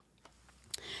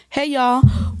Hey, y'all.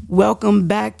 Welcome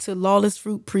back to Lawless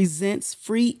Fruit Presents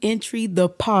Free Entry, the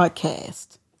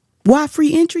podcast. Why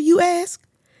free entry, you ask?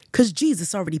 Because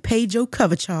Jesus already paid your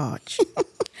cover charge.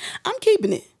 I'm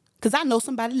keeping it because I know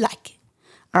somebody like it.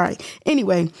 All right.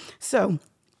 Anyway, so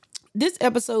this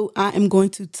episode, I am going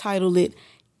to title it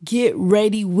Get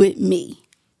Ready With Me,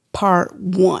 Part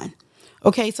 1.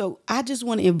 Okay, so I just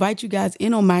want to invite you guys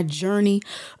in on my journey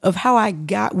of how I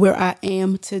got where I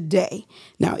am today.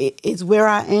 Now, it's where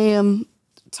I am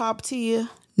top tier?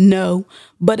 No,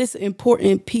 but it's an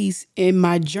important piece in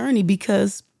my journey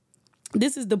because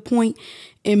this is the point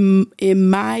in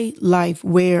my life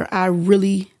where I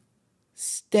really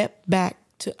step back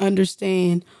to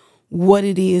understand what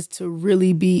it is to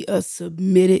really be a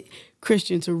submitted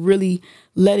Christian, to really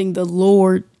letting the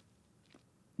Lord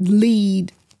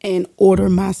lead and order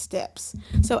my steps.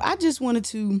 So I just wanted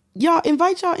to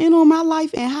invite y'all in on my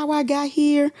life and how I got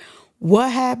here,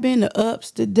 what happened, the ups,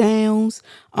 the downs.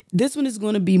 This one is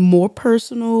going to be more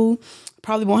personal.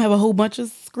 Probably won't have a whole bunch of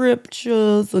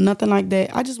scriptures or nothing like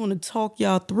that. I just want to talk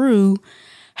y'all through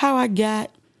how I got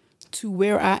to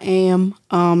where I am,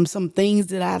 some things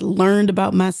that I learned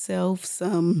about myself,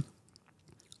 some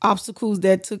obstacles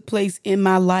that took place in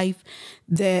my life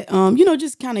that,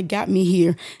 just kind of got me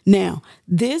here. Now,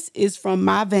 this is from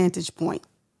my vantage point,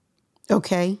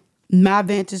 okay? My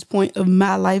vantage point of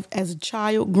my life as a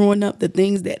child growing up, the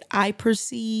things that I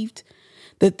perceived,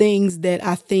 the things that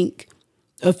I think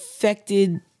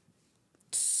affected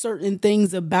certain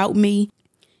things about me.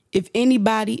 If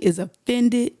anybody is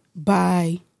offended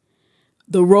by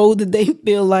the role that they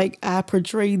feel like I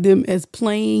portrayed them as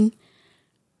playing,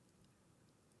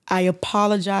 I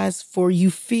apologize for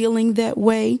you feeling that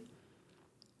way,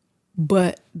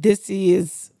 but this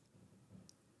is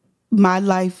my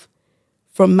life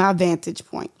from my vantage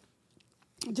point.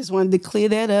 I just wanted to clear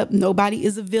that up. Nobody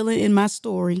is a villain in my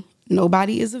story.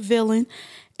 Nobody is a villain.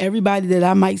 Everybody that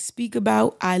I might speak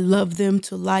about, I love them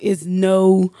to life. It's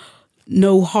no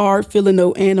hard feeling,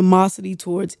 no animosity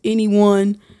towards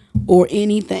anyone or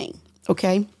anything.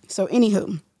 Okay. So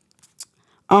anywho,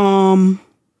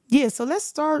 so let's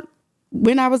start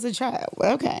when I was a child.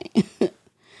 Okay.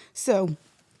 So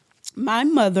my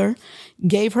mother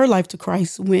gave her life to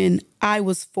Christ when I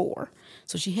was 4.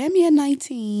 So she had me at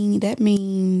 19. That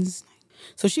means,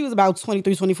 so she was about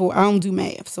 23, 24. I don't do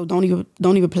math. So don't even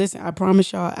listen. I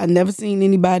promise y'all, I never seen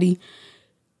anybody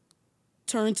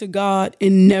turn to God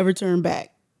and never turn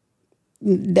back.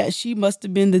 That she must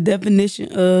have been the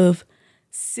definition of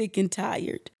sick and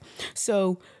tired.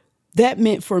 So that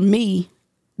meant for me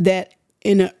that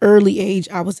in an early age,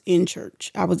 I was in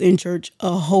church. I was in church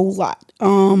a whole lot.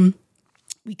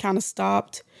 We kind of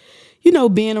stopped,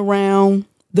 being around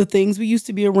the things we used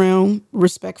to be around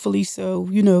respectfully. So,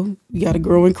 you got to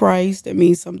grow in Christ. That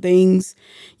means some things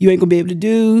you ain't gonna be able to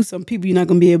do. Some people you're not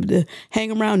gonna be able to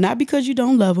hang around, not because you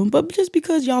don't love them, but just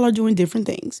because y'all are doing different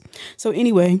things. So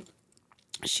anyway,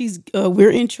 we're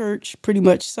in church pretty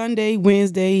much Sunday,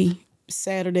 Wednesday,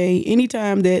 Saturday,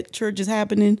 anytime that church is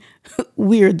happening,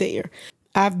 we're there.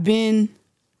 I've been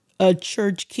a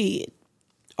church kid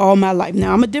all my life.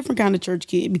 Now, I'm a different kind of church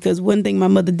kid because one thing my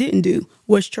mother didn't do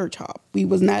was church hop. We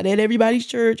was not at everybody's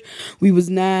church. We was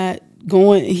not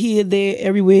going here, there,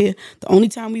 everywhere. The only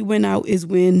time we went out is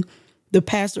when the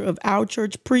pastor of our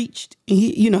church preached. And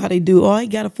he, you know how they do. Oh, he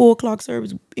got a 4:00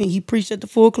 service and he preached at the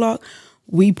 4:00.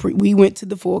 We went to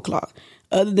the 4:00.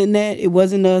 Other than that, it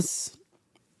wasn't us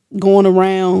going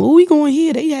around, oh, we going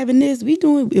here, they having this, we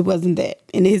doing, it wasn't that.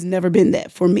 And it has never been that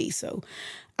for me. So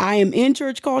I am in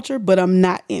church culture, but I'm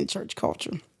not in church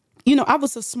culture. I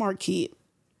was a smart kid.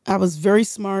 I was very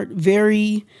smart,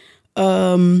 very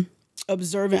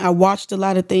observant. I watched a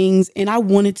lot of things and I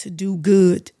wanted to do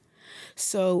good.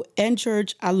 So in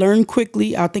church, I learned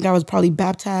quickly. I think I was probably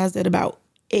baptized at about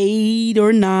 8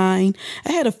 or 9.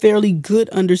 I had a fairly good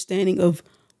understanding of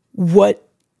what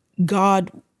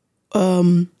God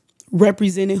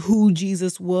represented, who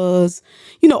Jesus was,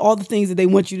 all the things that they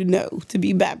want you to know to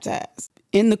be baptized.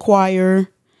 In the choir,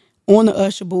 on the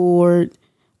usher board,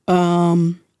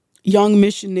 young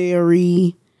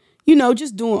missionary,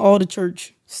 just doing all the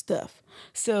church stuff.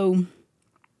 So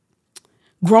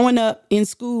growing up in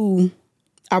school,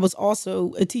 I was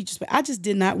also a teacher, but I just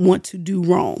did not want to do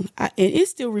wrong. And it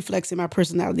still reflects in my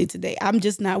personality today. I'm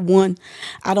just not one.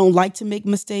 I don't like to make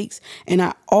mistakes. And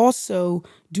I also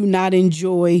do not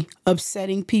enjoy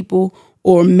upsetting people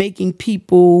or making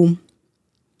people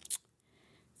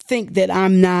think that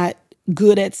I'm not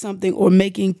good at something or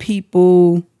making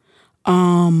people,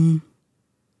 I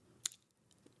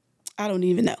don't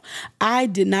even know. I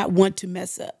did not want to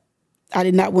mess up. I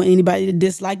did not want anybody to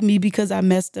dislike me because I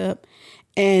messed up.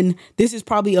 And this is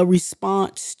probably a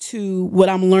response to what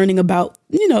I'm learning about,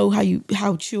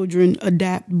 how children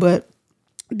adapt, but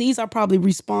these are probably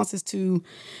responses to,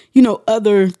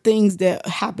 other things that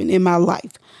happen in my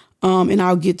life. And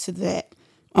I'll get to that.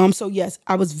 So yes,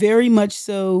 I was very much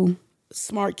so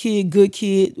smart kid, good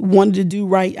kid, wanted to do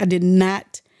right. I did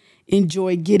not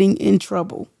enjoy getting in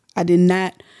trouble. I did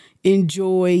not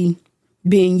enjoy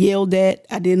being yelled at.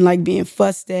 I didn't like being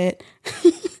fussed at.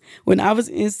 When I was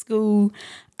in school,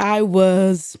 I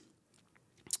was,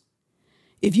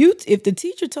 if the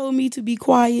teacher told me to be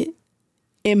quiet,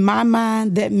 in my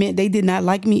mind, that meant they did not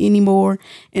like me anymore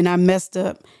and I messed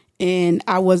up and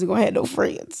I wasn't going to have no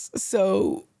friends.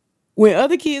 So when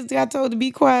other kids got told to be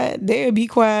quiet, they'll be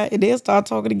quiet and they'll start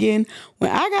talking again.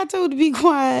 When I got told to be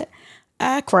quiet,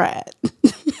 I cried.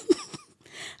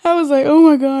 I was like, oh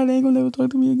my God, they ain't going to never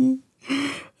talk to me again.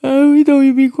 Oh, he told me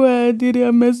to be quiet. I did it.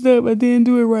 I messed up. I didn't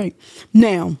do it right.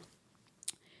 Now,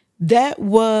 that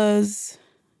was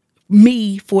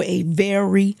me for a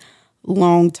very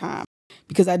long time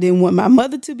because I didn't want my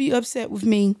mother to be upset with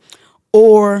me,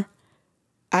 or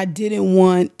I didn't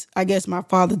want, I guess, my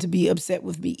father to be upset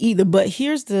with me either. But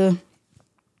here's the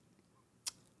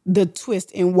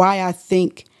twist and why I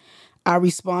think I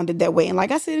responded that way. And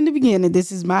like I said in the beginning,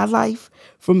 this is my life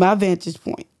from my vantage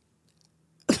point.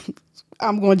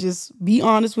 I'm going to just be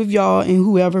honest with y'all and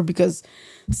whoever, because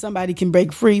somebody can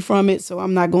break free from it. So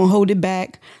I'm not going to hold it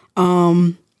back.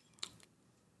 I'm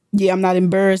not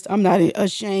embarrassed. I'm not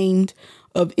ashamed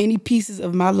of any pieces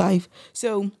of my life.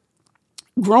 So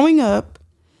growing up,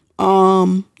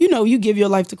 you give your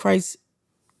life to Christ,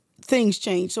 things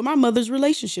change. So my mother's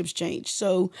relationships changed.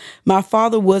 So my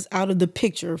father was out of the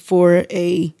picture for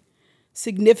a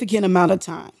significant amount of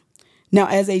time. Now,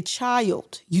 as a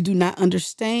child, you do not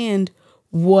understand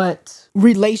what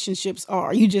relationships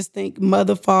are. You just think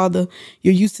mother, father,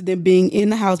 you're used to them being in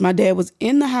the house. My dad was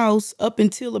in the house up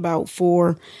until about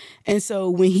 4. And so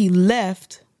when he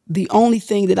left, the only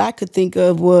thing that I could think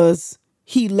of was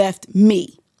he left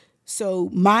me. So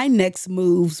my next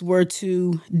moves were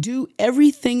to do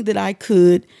everything that I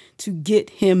could to get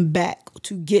him back,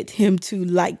 to get him to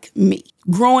like me.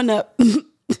 Growing up,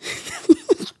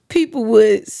 people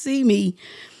would see me.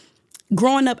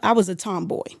 Growing up, I was a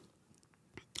tomboy.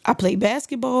 I played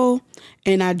basketball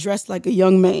and I dressed like a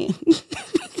young man.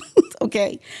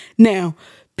 Okay. Now,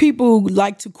 people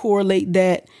like to correlate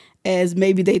that as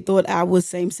maybe they thought I was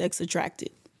same-sex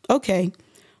attracted. Okay.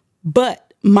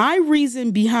 But my reason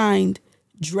behind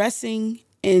dressing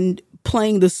and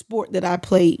playing the sport that I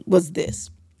played was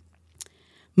this.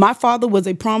 My father was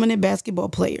a prominent basketball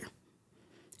player,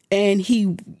 and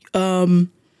he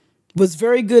was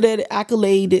very good at it,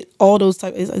 accoladed, all those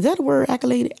types. Is that a word,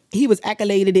 accoladed? He was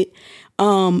accoladed it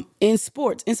in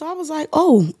sports. And so I was like,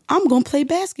 oh, I'm going to play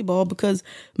basketball because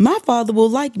my father will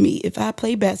like me if I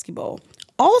play basketball.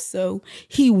 Also,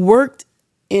 he worked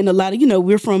in a lot of,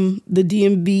 we're from the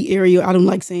DMV area. I don't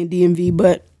like saying DMV,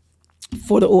 but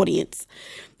for the audience,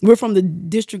 we're from the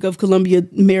District of Columbia,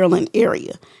 Maryland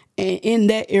area. And in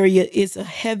that area, it's a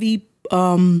heavy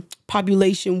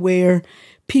population where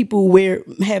people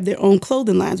have their own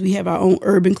clothing lines. We have our own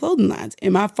urban clothing lines.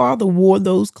 And my father wore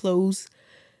those clothes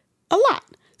a lot.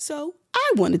 So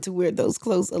I wanted to wear those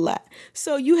clothes a lot.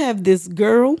 So you have this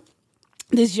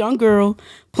young girl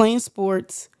playing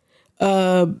sports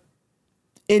and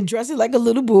dressing like a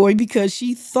little boy because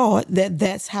she thought that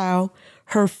that's how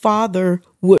her father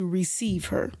would receive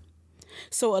her.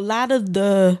 So a lot of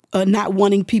the not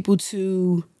wanting people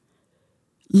to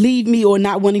leave me or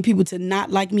not wanting people to not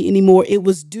like me anymore, it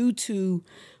was due to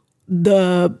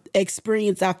the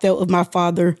experience I felt of my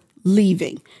father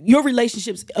leaving. Your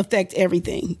relationships affect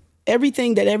everything.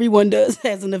 Everything that everyone does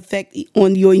has an effect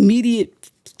on your immediate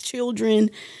children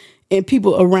and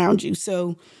people around you.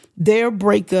 So their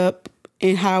breakup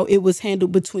and how it was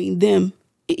handled between them,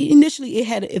 initially it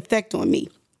had an effect on me.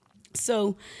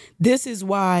 So this is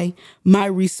why my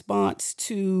response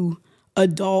to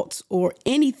adults or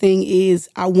anything is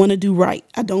I want to do right.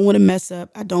 I don't want to mess up.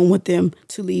 I don't want them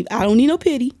to leave. I don't need no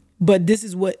pity, but this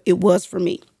is what it was for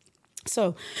me.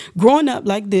 So growing up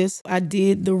like this, I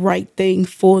did the right thing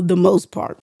for the most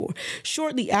part.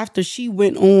 Shortly after she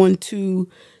went on to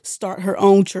start her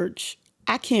own church,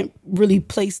 I can't really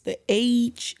place the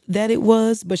age that it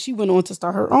was, but she went on to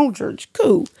start her own church.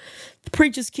 Cool.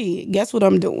 Preacher's kid. Guess what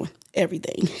I'm doing?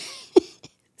 Everything.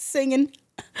 Singing,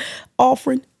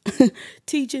 offering,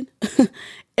 teaching,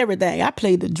 everything. I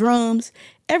played the drums,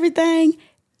 everything.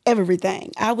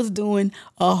 I was doing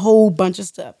a whole bunch of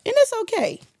stuff. And it's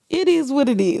okay. It is what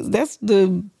it is.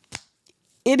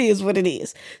 It is what it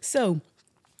is. So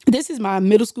This is my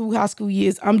middle school, high school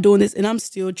years. I'm doing this and I'm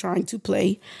still trying to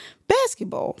play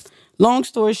basketball. Long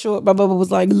story short, my mama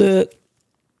was like, look,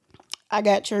 I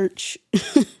got church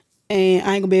and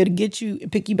I ain't gonna be able to get you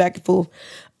and pick you back and forth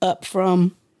up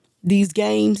from these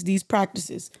games, these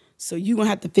practices. So you're gonna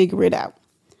have to figure it out.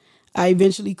 I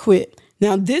eventually quit.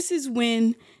 Now, this is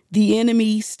when the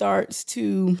enemy starts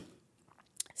to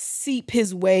seep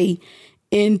his way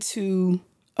into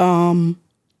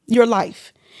your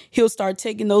life. He'll start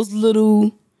taking those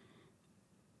little,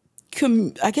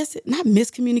 I guess not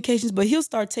miscommunications, but he'll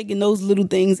start taking those little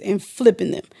things and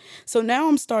flipping them. So now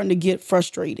I'm starting to get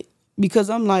frustrated because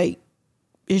I'm like,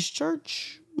 is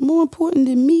church more important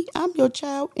than me? I'm your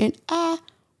child and I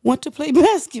want to play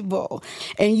basketball.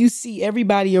 And you see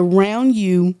everybody around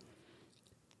you,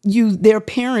 their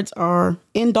parents are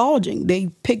indulging. They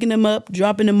picking them up,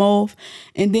 dropping them off.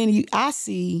 And then I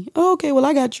see, oh, okay, well,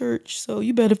 I got church, so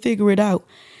you better figure it out.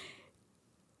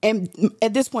 And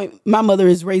at this point, my mother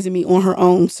is raising me on her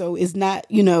own. So it's not,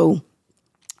 it's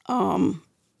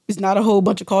not a whole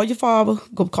bunch of call your father,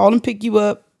 go call and pick you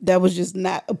up. That was just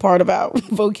not a part of our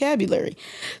vocabulary.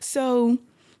 So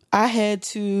I had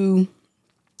to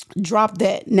drop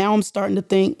that. Now I'm starting to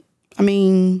think,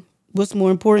 what's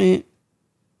more important?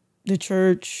 The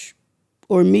church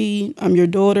or me? I'm your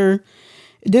daughter.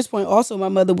 At this point, also, my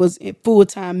mother was in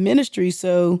full-time ministry.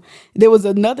 So there was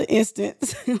another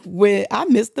instance where I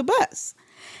missed the bus.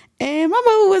 And my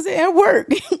mother was at work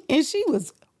and she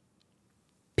was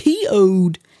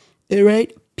PO'd, all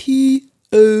right?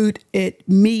 PO'd at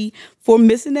me for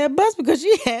missing that bus because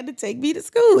she had to take me to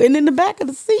school. And in the back of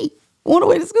the seat on the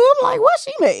way to school, I'm like, what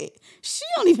she made? She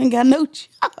don't even got no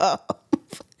job.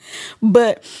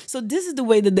 But so this is the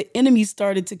way that the enemy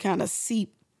started to kind of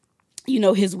seep,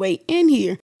 his way in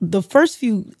here. The first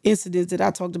few incidents that I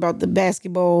talked about, the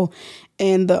basketball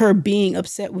and her being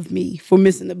upset with me for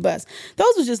missing the bus,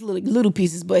 those were just little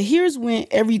pieces. But here's when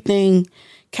everything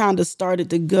kind of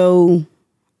started to go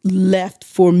left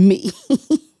for me.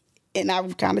 And I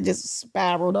kind of just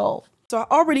spiraled off. So I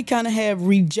already kind of have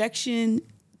rejection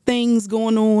things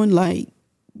going on. Like,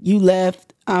 you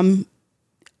left,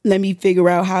 let me figure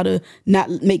out how to not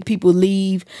make people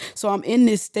leave. So I'm in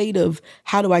this state of,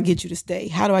 how do I get you to stay?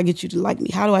 How do I get you to like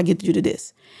me? How do I get you to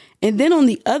this? And then on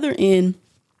the other end,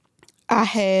 I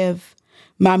have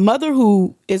my mother,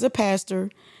 who is a pastor.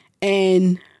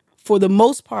 And for the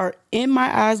most part, in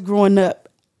my eyes growing up,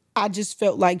 I just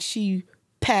felt like she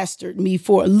pastored me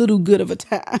for a little good of a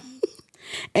time.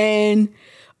 And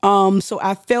so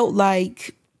I felt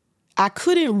like I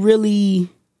couldn't really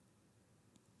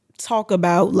talk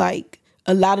about like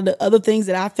a lot of the other things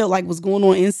that I felt like was going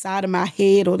on inside of my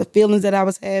head or the feelings that I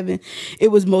was having. It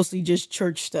was mostly just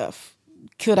church stuff.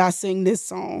 Could I sing this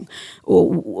song?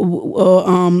 Or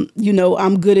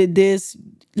I'm good at this.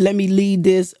 Let me lead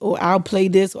this, or I'll play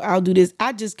this, or I'll do this.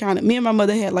 I just me and my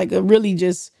mother had like a really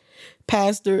just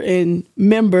pastor and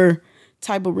member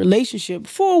type of relationship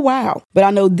for a while. But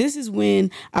I know this is when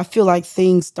I feel like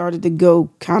things started to go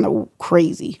kind of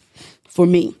crazy for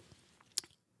me.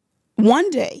 One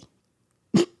day,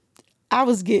 I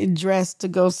was getting dressed to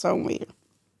go somewhere.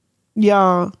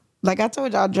 Y'all, like I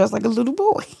told y'all, I dressed like a little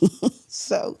boy.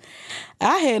 So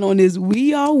I had on this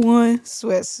We Are One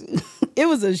sweatsuit. It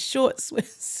was a short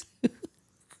sweatsuit.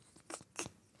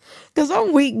 Because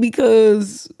I'm weak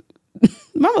because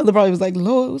my mother probably was like,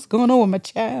 Lord, what's going on with my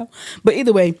child? But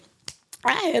either way,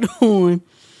 I had on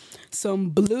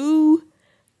some blue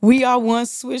We Are One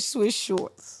swish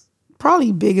shorts.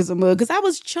 Probably big as a mug because I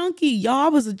was chunky, y'all. I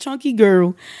was a chunky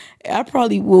girl. I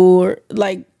probably wore,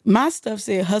 like, my stuff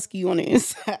said husky on the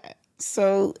inside.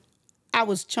 So I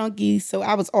was chunky. So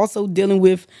I was also dealing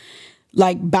with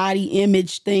like body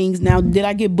image things. Now, did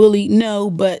I get bullied? No,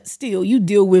 but still, you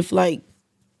deal with like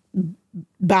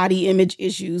body image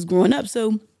issues growing up.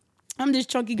 So I'm this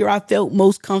chunky girl. I felt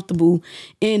most comfortable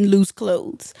in loose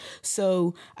clothes.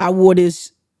 So I wore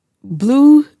this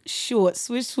blue shorts,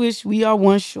 swish, We Are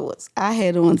One shorts. I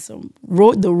had on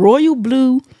the royal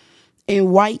blue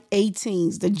and white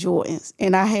 18s, the Jordans.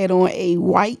 And I had on a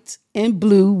white and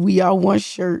blue We Are One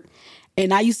shirt.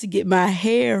 And I used to get my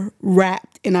hair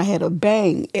wrapped, and I had a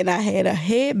bang, and I had a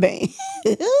headband.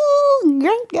 Ooh,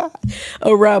 great God,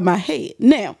 around my head.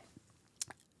 Now,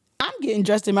 I'm getting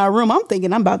dressed in my room. I'm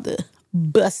thinking I'm about to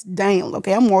bust down.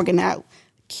 Okay, I'm walking out.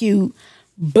 Cute.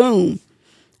 Boom.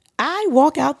 I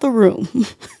walk out the room.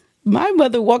 My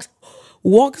mother walks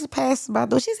past my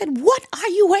door. She said, "What are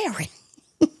you wearing?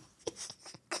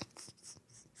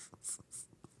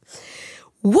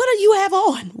 What do you have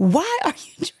on? Why are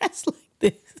you dressed like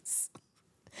this?"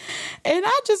 And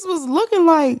I just was looking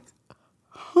like,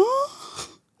 huh?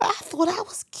 I thought I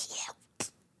was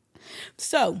cute.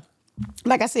 So,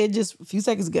 like I said just a few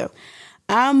seconds ago,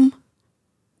 I'm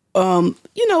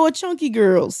a chunky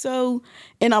girl. So,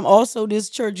 and I'm also this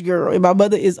church girl. And my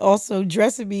mother is also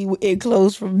dressing me in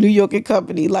clothes from New York and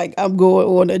Company like I'm going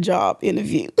on a job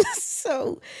interview.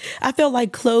 So I felt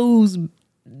like clothes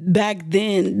back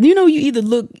then, you either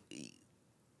look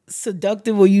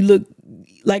seductive or you look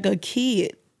like a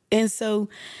kid. And so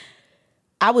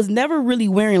I was never really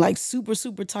wearing like super,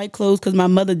 super tight clothes because my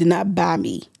mother did not buy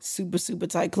me super, super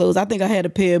tight clothes. I think I had a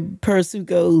pair of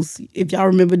Persucos. If y'all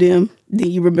remember them, then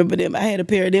you remember them. I had a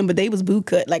pair of them, but they was boot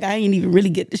cut. Like I ain't even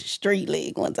really get the straight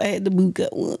leg ones. I had the boot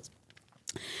cut ones.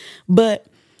 But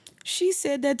she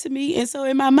said that to me. And so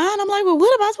in my mind, I'm like, well,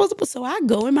 what am I supposed to put? So I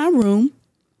go in my room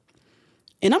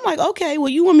and I'm like, okay, well,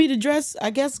 you want me to dress,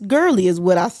 I guess, girly is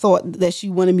what I thought that she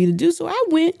wanted me to do. So I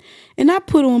went and I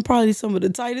put on probably some of the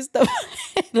tightest stuff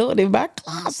I had on in my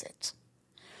closet.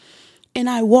 And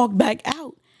I walked back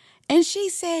out and she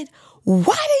said, why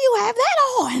do you have that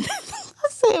on? I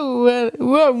said,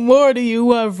 what more do you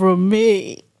want from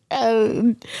me?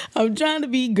 I'm trying to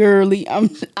be girly.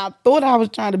 I thought I was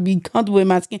trying to be comfortable in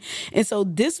my skin. And so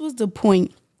this was the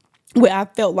point where I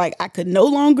felt like I could no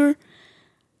longer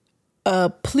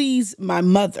please my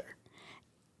mother.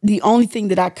 The only thing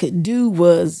that I could do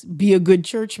was be a good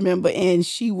church member and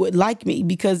she would like me,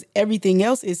 because everything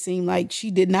else it seemed like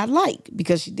she did not like,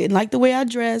 because she didn't like the way I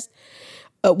dressed.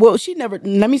 Well, she never,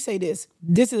 let me say this.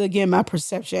 This is again my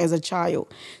perception as a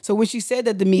child. So when she said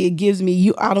that to me, it gives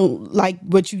me, I don't like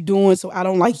what you're doing, so I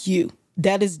don't like you.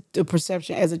 That is the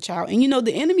perception as a child. And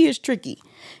the enemy is tricky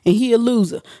and he a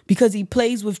loser because he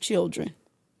plays with children.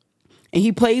 And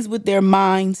he plays with their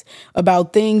minds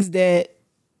about things that,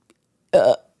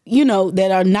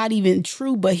 that are not even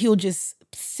true, but he'll just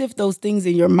sift those things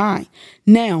in your mind.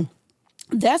 Now,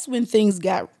 that's when things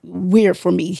got weird for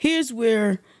me. Here's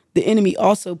where the enemy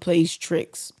also plays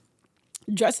tricks.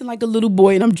 Dressing like a little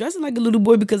boy, and I'm dressing like a little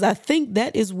boy because I think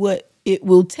that is what it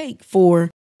will take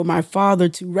for my father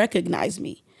to recognize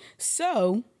me.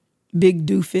 So, big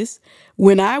doofus,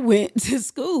 when I went to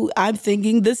school, I'm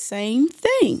thinking the same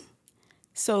thing.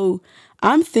 So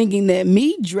I'm thinking that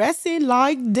me dressing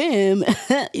like them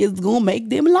is going to make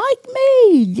them like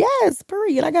me. Yes,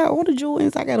 period. I got all the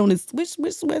Jordans. I got on this swish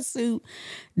sweatsuit.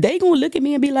 They going to look at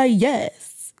me and be like,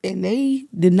 yes. And they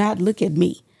did not look at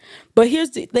me. But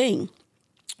here's the thing.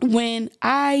 When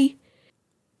my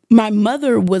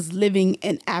mother was living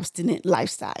an abstinent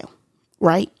lifestyle,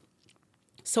 right?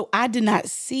 So I did not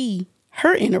see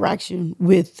her interaction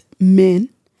with men.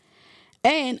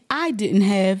 And I didn't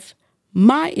have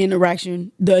my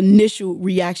interaction, the initial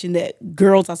reaction that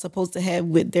girls are supposed to have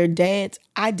with their dads.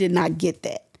 I did not get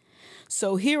that.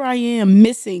 So here I am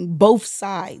missing both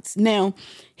sides. Now,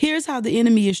 here's how the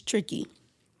enemy is tricky.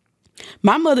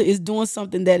 My mother is doing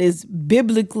something that is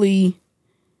biblically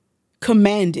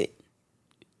commanded,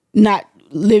 not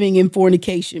living in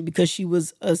fornication, because she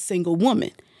was a single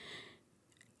woman.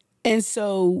 And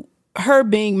so her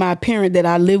being my parent that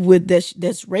I live with,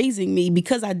 that's raising me,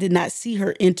 because I did not see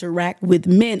her interact with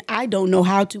men. I don't know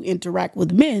how to interact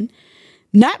with men,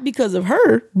 not because of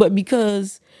her, but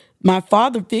because my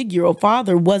father figure or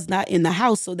father was not in the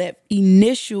house. So that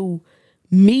initial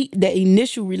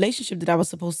relationship that I was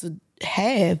supposed to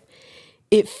have,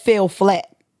 it fell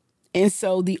flat. And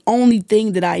so the only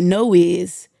thing that I know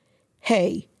is,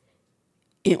 hey,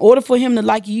 in order for him to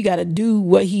like you, you got to do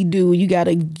what he do. You got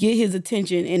to get his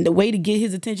attention. And the way to get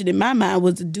his attention in my mind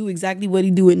was to do exactly what he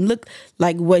do and look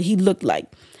like what he looked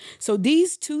like. So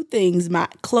these two things, my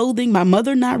clothing, my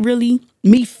mother not really,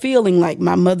 me feeling like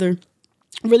my mother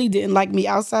really didn't like me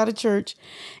outside of church,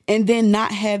 and then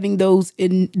not having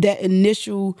that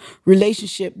initial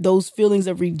relationship, those feelings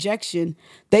of rejection,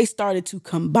 they started to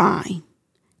combine.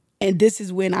 And this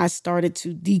is when I started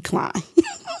to decline.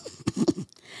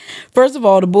 First of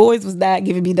all, the boys was not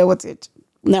giving me no attention.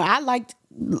 Now, I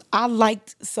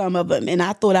liked some of them, and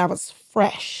I thought I was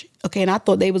fresh. Okay, and I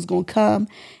thought they was gonna come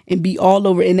and be all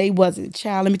over, and they wasn't.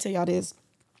 Child, let me tell y'all this.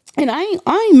 And I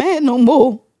ain't mad no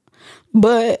more.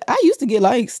 But I used to get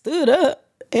like stood up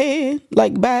and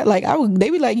like bad. Like they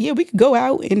be like, yeah, we could go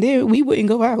out, and then we wouldn't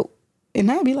go out. And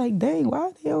I'd be like, dang,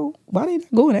 why they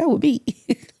not going out with me?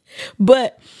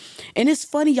 And it's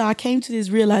funny, y'all, I came to this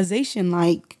realization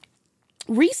like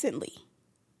recently.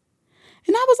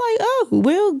 And I was like, oh,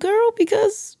 well, girl,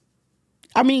 because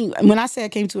when I say I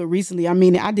came to it recently, I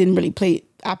didn't really play it.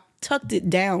 I tucked it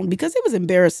down because it was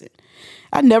embarrassing.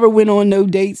 I never went on no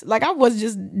dates. Like I was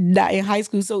just not in high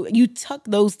school. So you tuck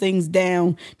those things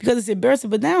down because it's embarrassing.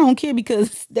 But now I don't care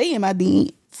because they in my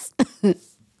DMs.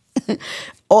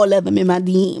 All of them in my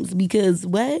DMs because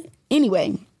what?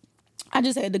 Anyway, I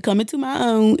just had to come into my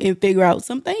own and figure out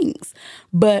some things.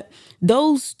 But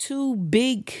those two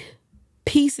big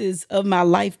pieces of my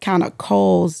life kind of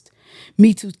caused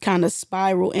me to kind of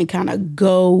spiral and kind of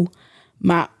go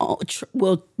my own,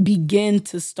 will begin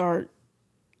to start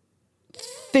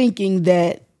thinking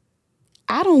that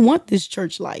I don't want this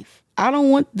church life. I don't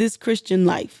want this Christian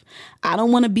life. I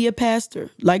don't want to be a pastor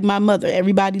like my mother.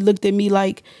 Everybody looked at me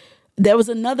like there was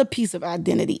another piece of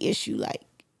identity issue. Like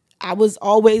I was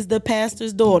always the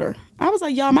pastor's daughter. I was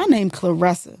like, y'all, my name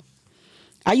Claressa.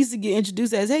 I used to get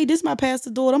introduced as, hey, this is my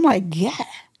pastor's daughter. I'm like, yeah.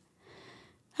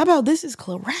 How about this is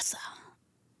Claressa?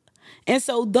 And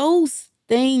so those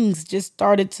things just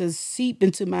started to seep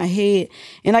into my head.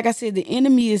 And like I said, the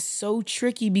enemy is so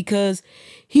tricky because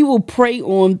he will prey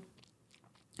on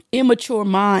immature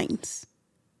minds.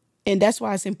 And that's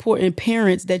why it's important,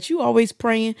 parents, that you always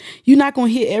praying. You're not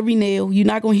going to hit every nail. You're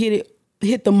not going to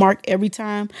hit the mark every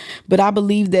time. But I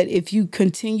believe that if you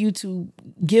continue to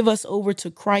give us over to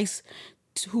Christ,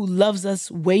 who loves us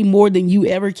way more than you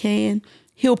ever can,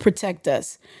 he'll protect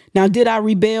us. Now, did I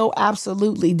rebel?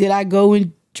 Absolutely. Did I go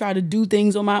and try to do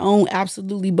things on my own?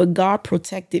 Absolutely. But God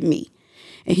protected me.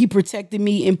 And he protected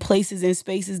me in places and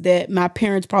spaces that my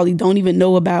parents probably don't even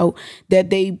know about, that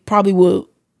they probably will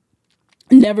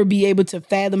never be able to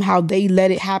fathom how they let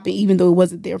it happen, even though it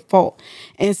wasn't their fault.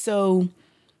 And so,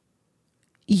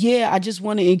 yeah, I just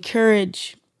want to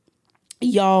encourage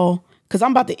y'all, because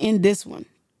I'm about to end this one.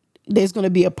 There's going to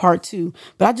be a part 2,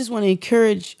 but I just want to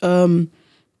encourage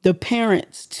the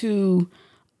parents to,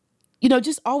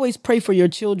 just always pray for your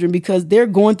children, because they're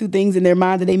going through things in their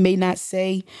mind that they may not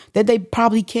say, that they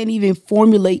probably can't even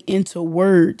formulate into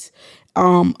words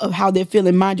of how they're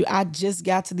feeling. Mind you, I just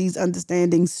got to these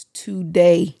understandings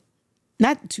today,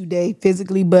 not today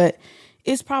physically, but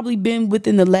it's probably been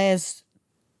within the last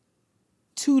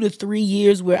 2 to 3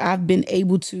 years where I've been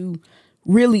able to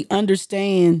really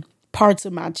understand parts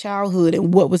of my childhood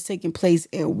and what was taking place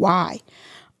and why.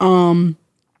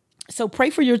 So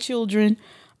pray for your children.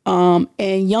 And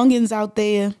youngins out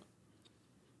there,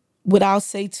 what I'll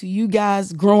say to you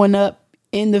guys growing up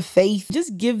in the faith,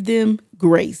 just give them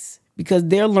grace because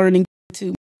they're learning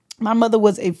too. My mother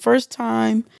was a first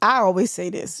time, I always say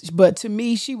this, but to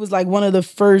me, she was like one of the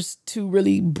first to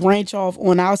really branch off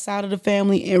on our side of the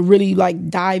family and really like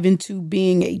dive into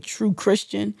being a true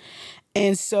Christian.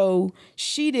 And so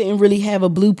she didn't really have a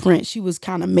blueprint. She was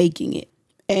kind of making it.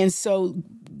 And so,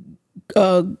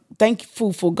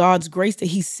 thankful for God's grace that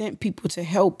he sent people to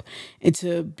help and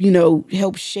to,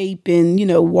 help shape and,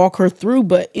 walk her through.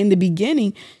 But in the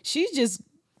beginning,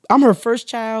 I'm her first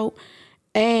child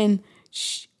and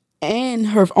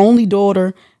her only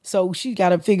daughter. So she got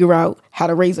to figure out how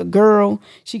to raise a girl.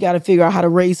 She got to figure out how to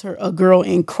raise a girl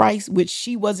in Christ, which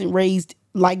she wasn't raised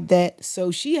like that.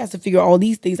 So she has to figure all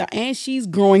these things out, and she's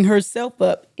growing herself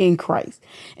up in Christ.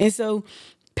 And so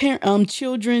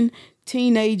children,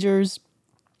 teenagers,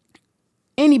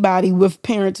 anybody with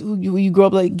parents who you grow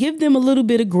up like, give them a little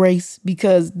bit of grace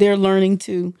because they're learning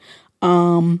too.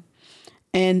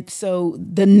 And so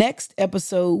the next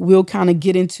episode, we'll kind of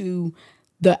get into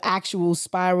the actual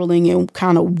spiraling and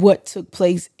kind of what took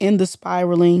place in the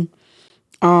spiraling.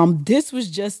 This was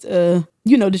just, to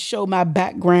show my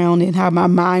background and how my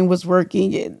mind was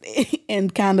working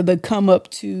and kind of the come up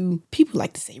to, people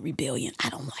like to say rebellion. I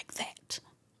don't like that,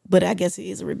 but I guess it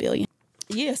is a rebellion.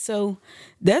 Yeah, so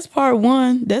that's part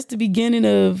 1. That's the beginning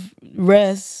of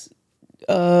Rest,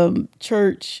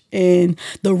 church, and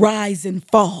the rise and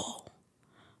fall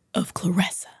of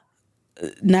Claressa.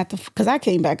 Because I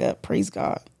came back up. Praise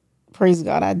God. Praise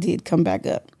God, I did come back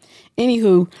up.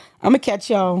 Anywho, I'm going to catch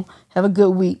y'all. Have a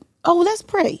good week. Oh, let's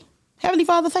pray. Heavenly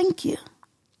Father, thank you.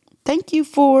 Thank you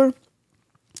for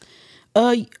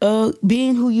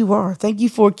being who you are. Thank you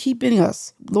for keeping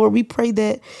us. Lord, we pray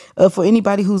that for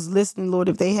anybody who's listening, Lord,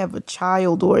 if they have a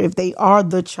child or if they are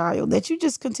the child, that you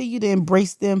just continue to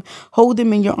embrace them, hold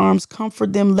them in your arms,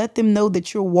 comfort them, let them know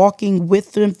that you're walking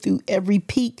with them through every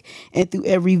peak and through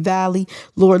every valley.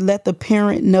 Lord, let the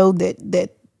parent know that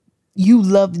you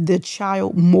love the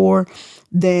child more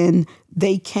than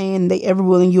they ever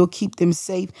will, and you'll keep them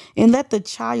safe. And let the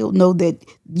child know that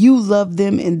you love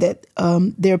them and that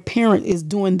their parent is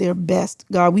doing their best.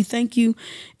 God, we thank you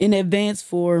in advance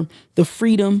for the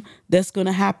freedom that's going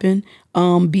to happen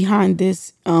behind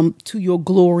this, to your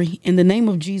glory. In the name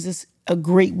of Jesus, a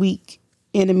great week.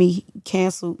 Enemy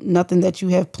canceled. Nothing that you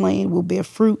have planned will bear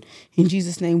fruit. In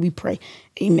Jesus' name we pray.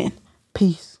 Amen.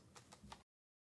 Peace.